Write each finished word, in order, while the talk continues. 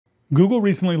Google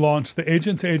recently launched the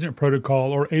Agent-to-Agent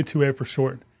Protocol, or A2A for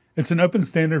short. It's an open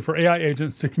standard for AI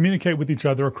agents to communicate with each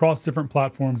other across different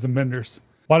platforms and vendors.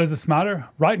 Why does this matter?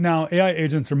 Right now, AI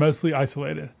agents are mostly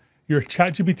isolated. Your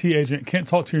ChatGPT agent can't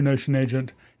talk to your Notion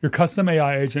agent. Your custom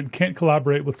AI agent can't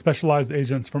collaborate with specialized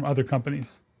agents from other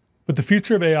companies. But the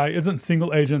future of AI isn't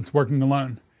single agents working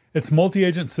alone. It's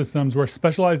multi-agent systems where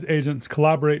specialized agents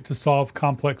collaborate to solve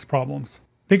complex problems.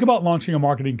 Think about launching a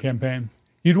marketing campaign.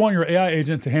 You'd want your AI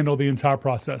agent to handle the entire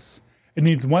process. It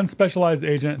needs one specialized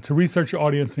agent to research your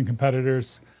audience and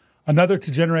competitors, another to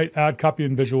generate ad copy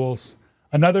and visuals,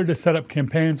 another to set up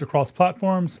campaigns across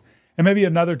platforms, and maybe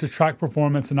another to track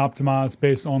performance and optimize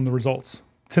based on the results.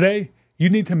 Today, you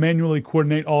need to manually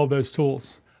coordinate all of those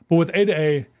tools. But with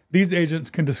A2A, these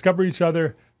agents can discover each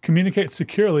other, communicate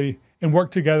securely, and work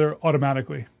together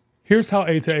automatically. Here's how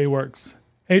A2A works.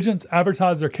 Agents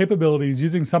advertise their capabilities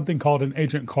using something called an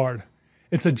agent card.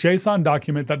 It's a JSON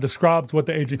document that describes what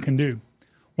the agent can do.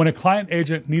 When a client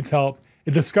agent needs help,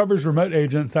 it discovers remote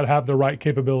agents that have the right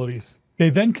capabilities. They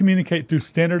then communicate through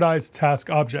standardized task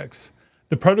objects.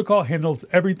 The protocol handles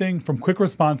everything from quick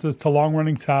responses to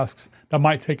long-running tasks that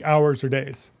might take hours or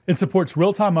days. It supports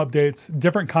real-time updates,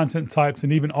 different content types,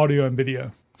 and even audio and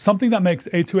video. Something that makes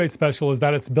A2A special is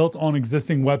that it's built on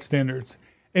existing web standards.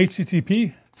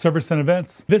 HTTP, server-sent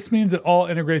events. This means it all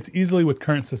integrates easily with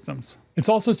current systems. It's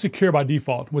also secure by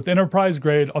default, with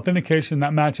enterprise-grade authentication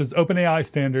that matches OpenAI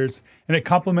standards, and it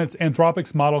complements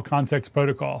Anthropic's Model Context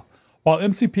Protocol. While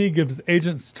MCP gives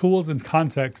agents tools and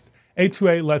context,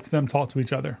 A2A lets them talk to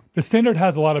each other. The standard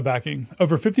has a lot of backing.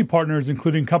 Over 50 partners,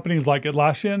 including companies like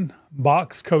Atlassian,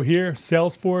 Box, Cohere,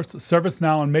 Salesforce,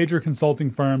 ServiceNow, and major consulting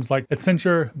firms like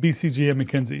Accenture, BCG, and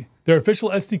McKinsey. There are official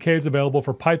SDKs available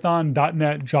for Python,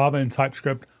 .NET, Java, and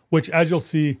TypeScript, which, as you'll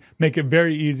see, make it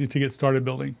very easy to get started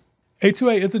building.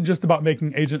 A2A isn't just about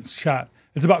making agents chat.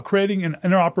 It's about creating an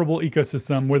interoperable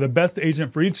ecosystem where the best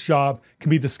agent for each job can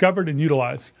be discovered and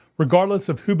utilized, regardless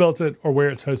of who built it or where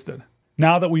it's hosted.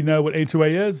 Now that we know what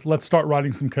A2A is, let's start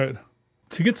writing some code.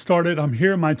 To get started, I'm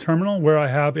here in my terminal where I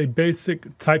have a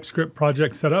basic TypeScript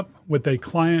project set up with a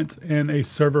client and a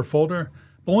server folder.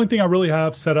 The only thing I really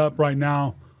have set up right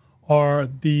now are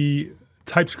the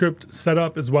TypeScript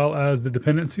setup as well as the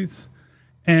dependencies.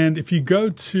 And if you go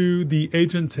to the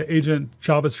agent-to-agent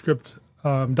JavaScript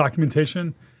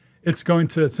documentation, it's going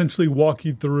to essentially walk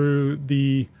you through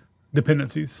the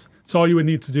dependencies. So all you would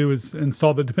need to do is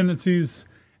install the dependencies,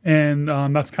 and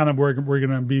that's kind of where we're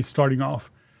going to be starting off.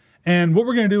 And what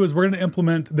we're going to do is we're going to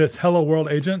implement this Hello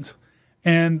World agent.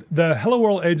 And the Hello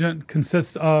World agent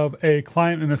consists of a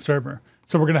client and a server.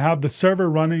 So we're going to have the server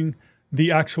running the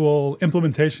actual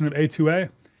implementation of A2A,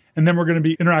 and then we're going to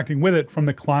be interacting with it from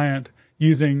the client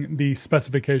using the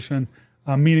specification,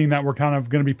 meaning that we're kind of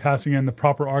going to be passing in the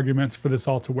proper arguments for this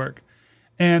all to work.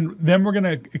 And then we're going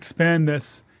to expand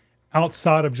this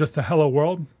outside of just a hello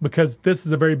world, because this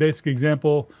is a very basic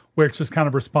example where it's just kind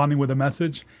of responding with a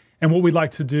message. And what we'd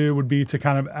like to do would be to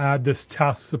kind of add this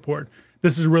task support.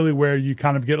 This is really where you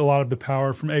kind of get a lot of the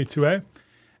power from A2A.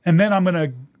 And then I'm going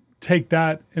to take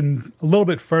that in a little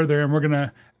bit further, and we're going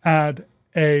to add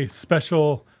a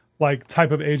special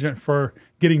type of agent for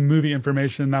getting movie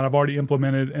information that I've already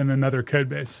implemented in another code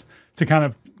base to kind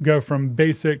of go from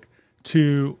basic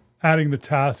to adding the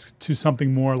task to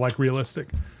something more realistic.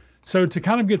 So to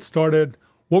kind of get started,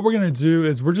 what we're going to do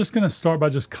is we're just going to start by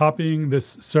just copying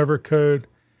this server code.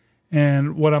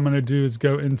 And what I'm going to do is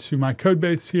go into my code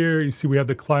base here. You see we have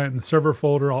the client and the server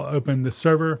folder. I'll open the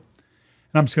server,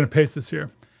 and I'm just going to paste this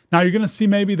here. Now you're going to see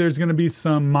maybe there's going to be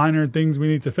some minor things we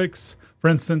need to fix. For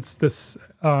instance, this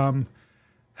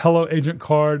hello agent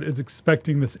card is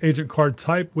expecting this agent card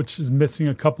type, which is missing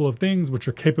a couple of things, which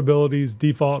are capabilities,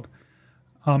 default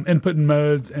input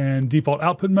modes, and default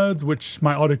output modes, which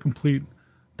my autocomplete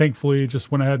thankfully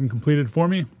just went ahead and completed for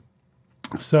me.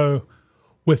 So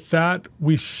with that,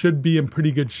 we should be in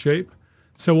pretty good shape.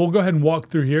 So we'll go ahead and walk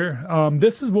through here.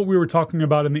 This is what we were talking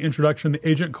about in the introduction, the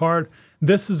agent card.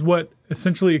 This is what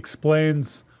essentially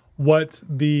explains what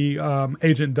the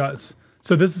agent does.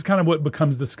 So this is kind of what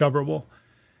becomes discoverable.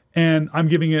 And I'm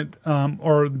giving it,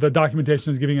 or the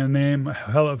documentation is giving it a name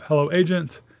of hello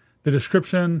agent, the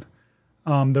description,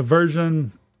 the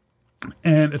version,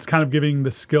 and it's kind of giving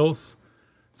the skills.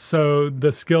 So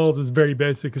the skills is very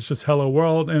basic. It's just hello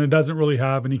world, and it doesn't really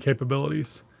have any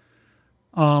capabilities.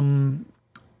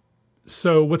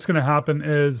 So what's going to happen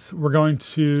is we're going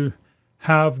to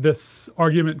have this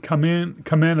argument come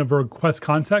in of a request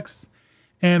context.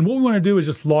 And what we want to do is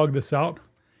just log this out.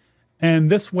 And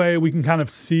this way we can kind of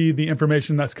see the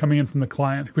information that's coming in from the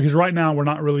client, because right now we're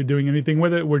not really doing anything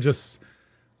with it. We're just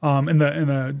in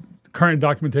the current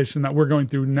documentation that we're going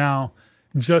through now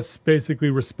just basically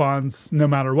responds no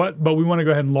matter what, but we want to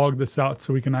go ahead and log this out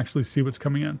so we can actually see what's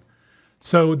coming in.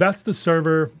 So that's the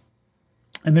server,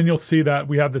 and then you'll see that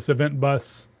we have this event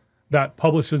bus that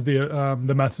publishes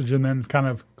the message and then kind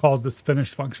of calls this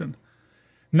finished function.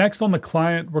 Next on the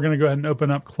client, we're going to go ahead and open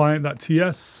up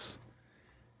client.ts,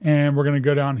 and we're going to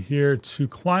go down here to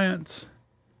client,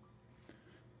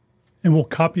 and we'll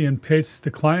copy and paste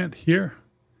the client here.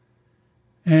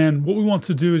 And what we want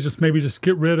to do is just maybe just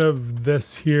get rid of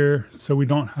this here so we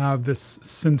don't have this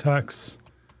syntax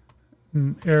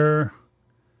error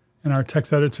in our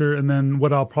text editor. And then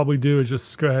what I'll probably do is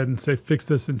just go ahead and say fix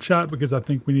this in chat, because I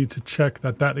think we need to check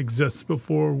that that exists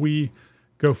before we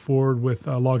go forward with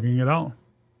logging it out.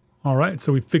 All right,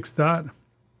 so we fixed that.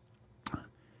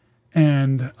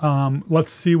 And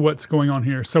let's see what's going on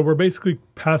here. So we're basically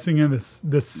passing in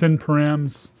this send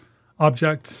params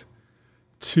object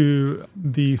to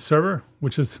the server,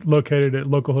 which is located at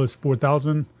localhost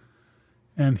 4000.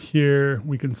 And here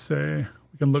we can say,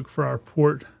 we can look for our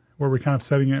port where we're kind of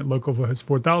setting it at localhost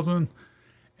 4000.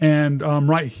 And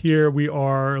right here, we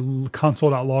are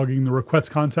console.logging the request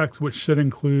context, which should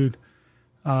include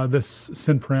this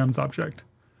send params object.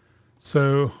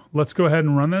 So let's go ahead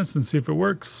and run this and see if it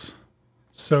works.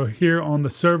 So here on the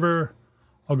server,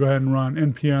 I'll go ahead and run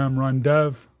npm run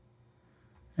dev.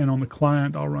 And on the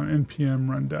client, I'll run npm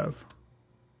run dev.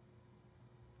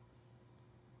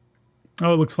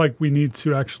 Oh, it looks like we need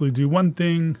to actually do one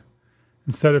thing.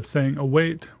 Instead of saying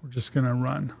await, we're just going to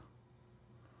run.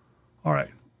 All right.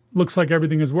 Looks like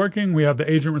everything is working. We have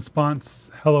the agent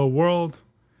response, hello world.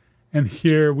 And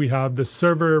here we have the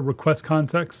server request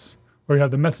context, where we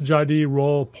have the message ID,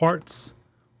 role, parts.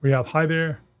 We have hi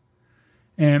there.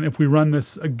 And if we run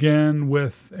this again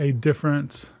with a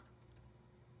different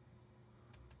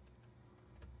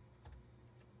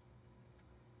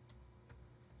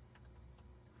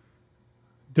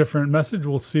message,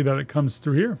 we'll see that it comes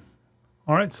through here.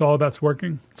 All right, so all that's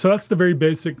working. So that's the very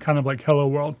basic kind of like hello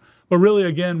world. But really,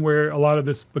 again, where a lot of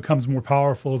this becomes more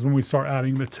powerful is when we start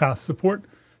adding the task support.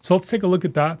 So let's take a look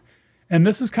at that. And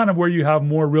this is kind of where you have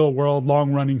more real world,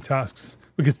 long running tasks.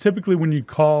 Because typically when you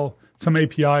call some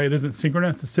API, it isn't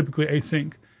synchronous, it's typically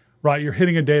async, right? You're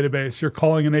hitting a database, you're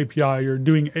calling an API, you're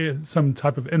doing some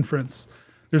type of inference.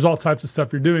 There's all types of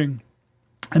stuff you're doing.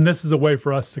 And this is a way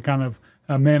for us to kind of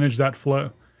manage that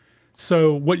flow.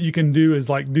 So what you can do is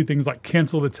like do things like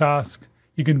cancel the task.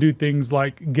 You can do things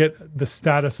like get the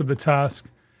status of the task.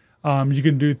 You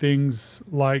can do things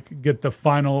like get the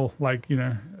final, like,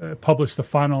 publish the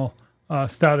final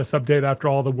status update after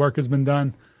all the work has been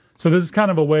done. So this is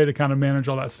kind of a way to kind of manage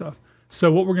all that stuff. So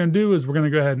what we're going to do is we're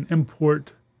going to go ahead and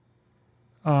import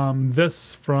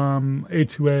this from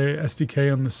A2A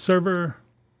SDK on the server.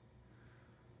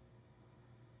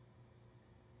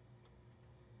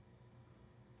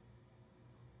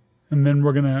 And then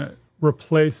we're going to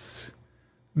replace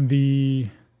the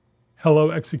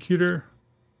hello executor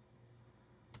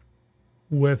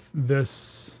with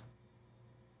this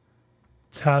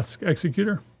task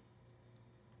executor.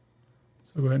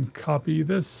 So go ahead and copy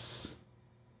this,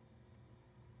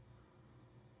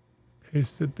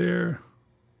 paste it there.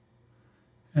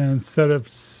 And instead of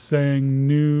saying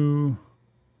new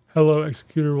hello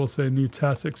executor, we'll say new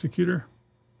task executor.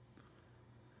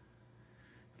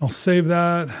 I'll save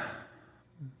that.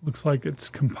 Looks like it's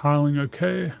compiling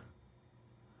okay.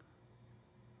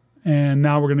 And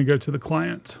now we're going to go to the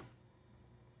client.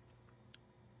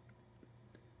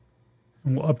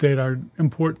 And we'll update our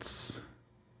imports.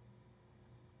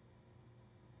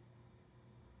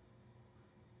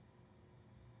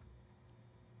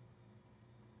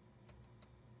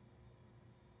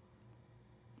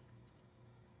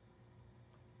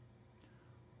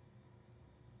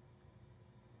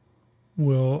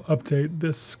 We'll update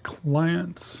this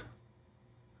client.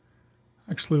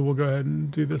 Actually, we'll go ahead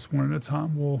and do this one at a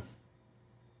time. We'll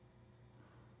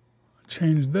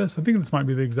change this. I think this might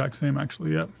be the exact same,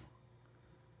 actually. Yep.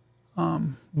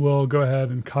 We'll go ahead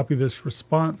and copy this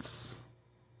response.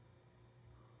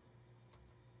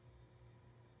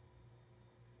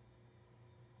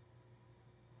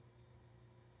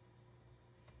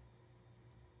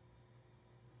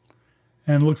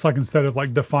 And it looks like instead of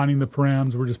like defining the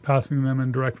params, we're just passing them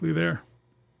in directly there.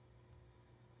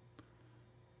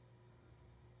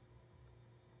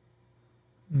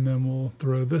 And then we'll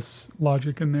throw this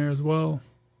logic in there as well.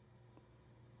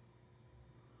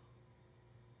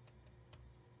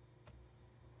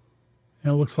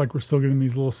 And it looks like we're still getting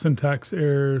these little syntax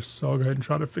errors, so I'll go ahead and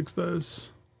try to fix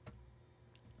those.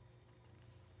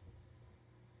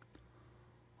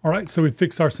 All right, so we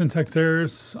fixed our syntax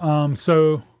errors.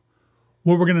 So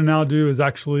What we're going to now do is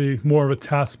actually more of a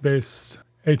task-based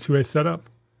A2A setup,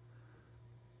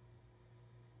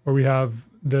 where we have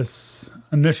this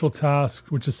initial task,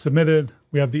 which is submitted.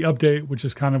 We have the update, which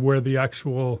is kind of where the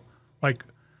actual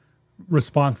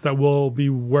response that we'll be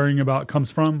worrying about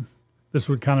comes from. This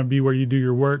would kind of be where you do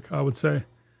your work, I would say.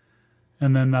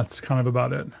 And then that's kind of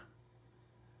about it.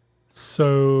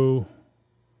 So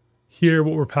here,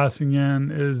 what we're passing in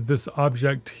is this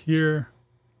object here,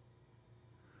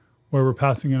 where we're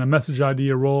passing in a message ID,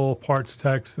 a role, parts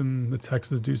text, and the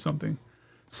text is do something.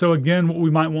 So again, what we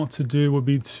might want to do would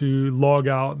be to log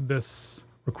out this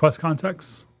request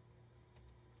context.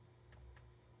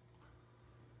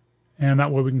 And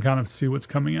that way we can kind of see what's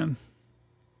coming in.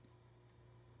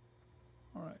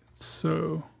 All right,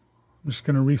 so I'm just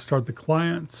going to restart the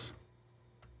client.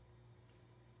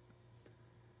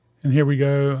 And here we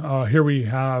go. Here we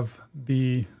have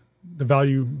the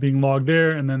value being logged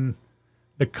there, and then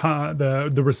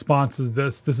the response is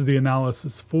this. This is the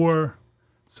analysis for.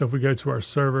 So if we go to our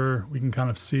server, we can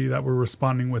kind of see that we're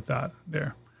responding with that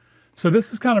there. So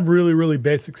this is kind of really, really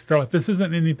basic stuff. This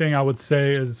isn't anything I would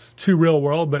say is too real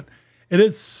world, but it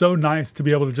is so nice to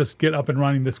be able to just get up and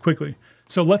running this quickly.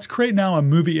 So let's create now a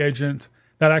movie agent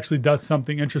that actually does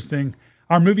something interesting.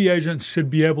 Our movie agent should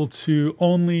be able to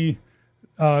only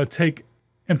take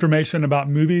information about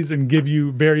movies and give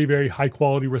you very, very high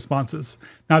quality responses.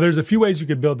 Now, there's a few ways you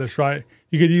could build this, right?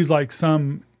 You could use like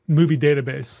some movie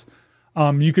database.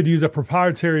 You could use a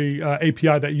proprietary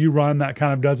API that you run that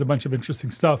kind of does a bunch of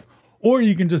interesting stuff. Or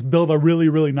you can just build a really,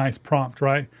 really nice prompt,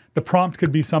 right? The prompt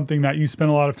could be something that you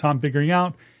spend a lot of time figuring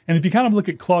out. And if you kind of look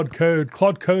at Claude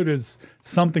Code is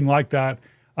something like that.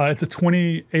 It's a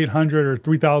 2,800 or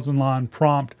 3,000 line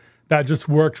prompt that just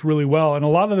works really well. And a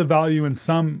lot of the value in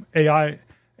some AI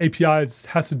APIs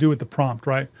has to do with the prompt,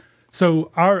 right?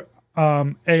 So our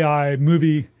AI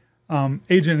movie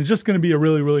agent is just going to be a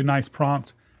really, really nice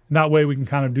prompt. And that way we can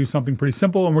kind of do something pretty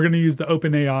simple. And we're going to use the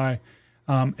OpenAI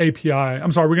API.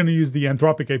 We're going to use the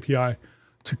Anthropic API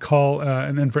to call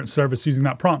an inference service using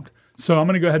that prompt. So I'm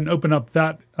going to go ahead and open up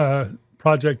that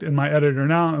project in my editor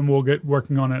now, and we'll get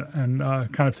working on it and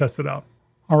kind of test it out.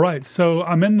 All right, so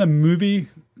I'm in the movie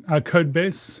code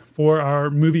base for our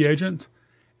movie agent,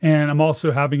 and I'm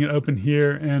also having it open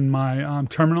here in my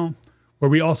terminal, where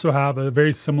we also have a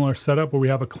very similar setup where we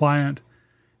have a client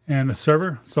and a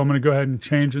server. So I'm going to go ahead and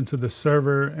change into the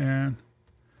server and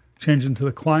change into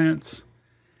the clients.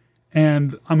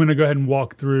 And I'm going to go ahead and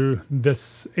walk through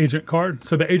this agent card.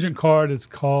 So the agent card is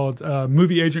called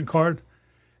Movie Agent Card.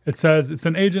 It says it's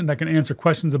an agent that can answer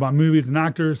questions about movies and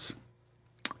actors.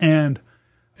 And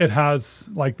it has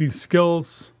like these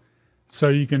skills. So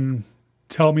you can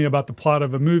tell me about the plot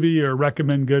of a movie or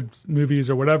recommend good movies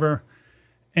or whatever.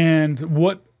 And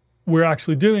what we're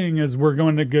actually doing is we're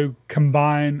going to go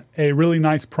combine a really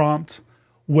nice prompt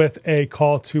with a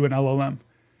call to an LLM.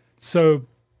 So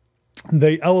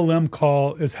the LLM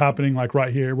call is happening like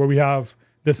right here, where we have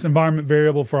this environment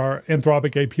variable for our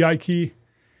Anthropic API key.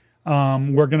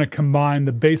 We're going to combine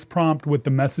the base prompt with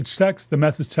the message text. The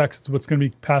message text is what's going to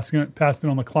be passed in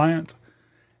on the client.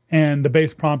 And the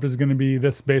base prompt is going to be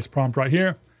this base prompt right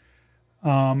here.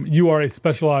 You are a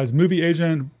specialized movie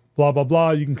agent, blah, blah,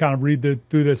 blah. You can kind of read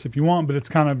through this if you want, but it's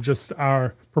kind of just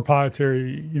our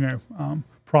proprietary,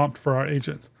 prompt for our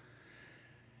agent.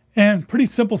 And pretty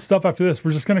simple stuff after this.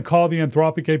 We're just going to call the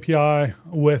Anthropic API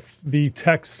with the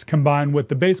text combined with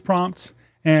the base prompt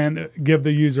and give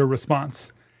the user a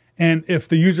response. And if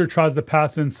the user tries to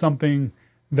pass in something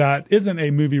that isn't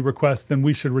a movie request, then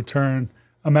we should return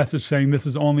a message saying this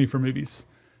is only for movies.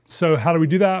 So how do we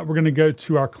do that? We're going to go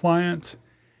to our client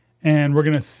and we're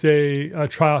going to say,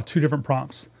 try out two different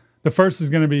prompts. The first is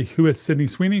going to be, who is Sydney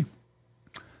Sweeney?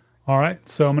 All right,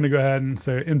 so I'm going to go ahead and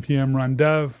say npm run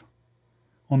dev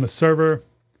on the server.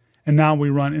 And now we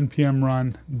run npm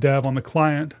run dev on the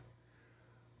client.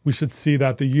 We should see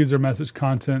that the user message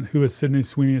content, who is Sydney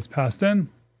Sweeney, is passed in.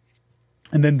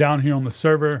 And then down here on the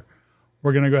server,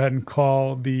 we're going to go ahead and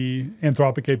call the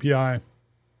Anthropic API.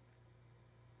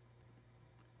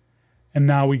 And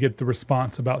now we get the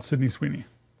response about Sydney Sweeney.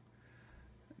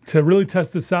 To really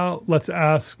test this out, let's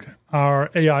ask our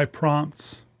AI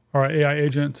prompts, our AI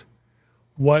agent,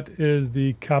 what is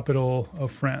the capital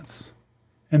of France?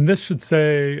 And this should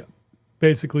say,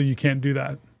 basically, you can't do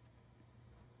that.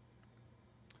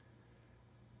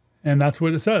 And that's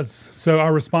what it says. So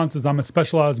our response is, I'm a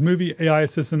specialized movie AI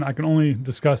assistant. I can only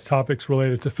discuss topics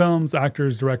related to films,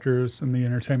 actors, directors, and the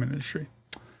entertainment industry.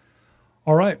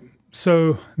 All right.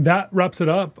 So that wraps it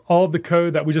up. All of the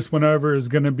code that we just went over is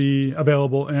going to be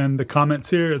available in the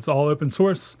comments here. It's all open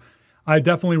source. I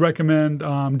definitely recommend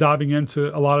diving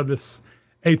into a lot of this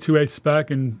A2A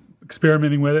spec and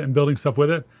experimenting with it and building stuff with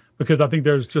it, because I think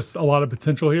there's just a lot of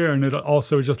potential here. And it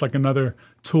also is just like another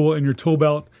tool in your tool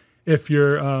belt if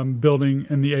you're building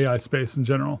in the AI space in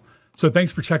general. So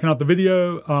thanks for checking out the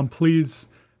video. Please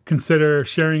consider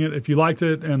sharing it if you liked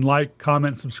it, and like,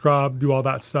 comment, subscribe, do all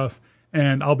that stuff.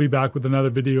 And I'll be back with another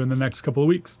video in the next couple of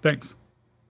weeks. Thanks.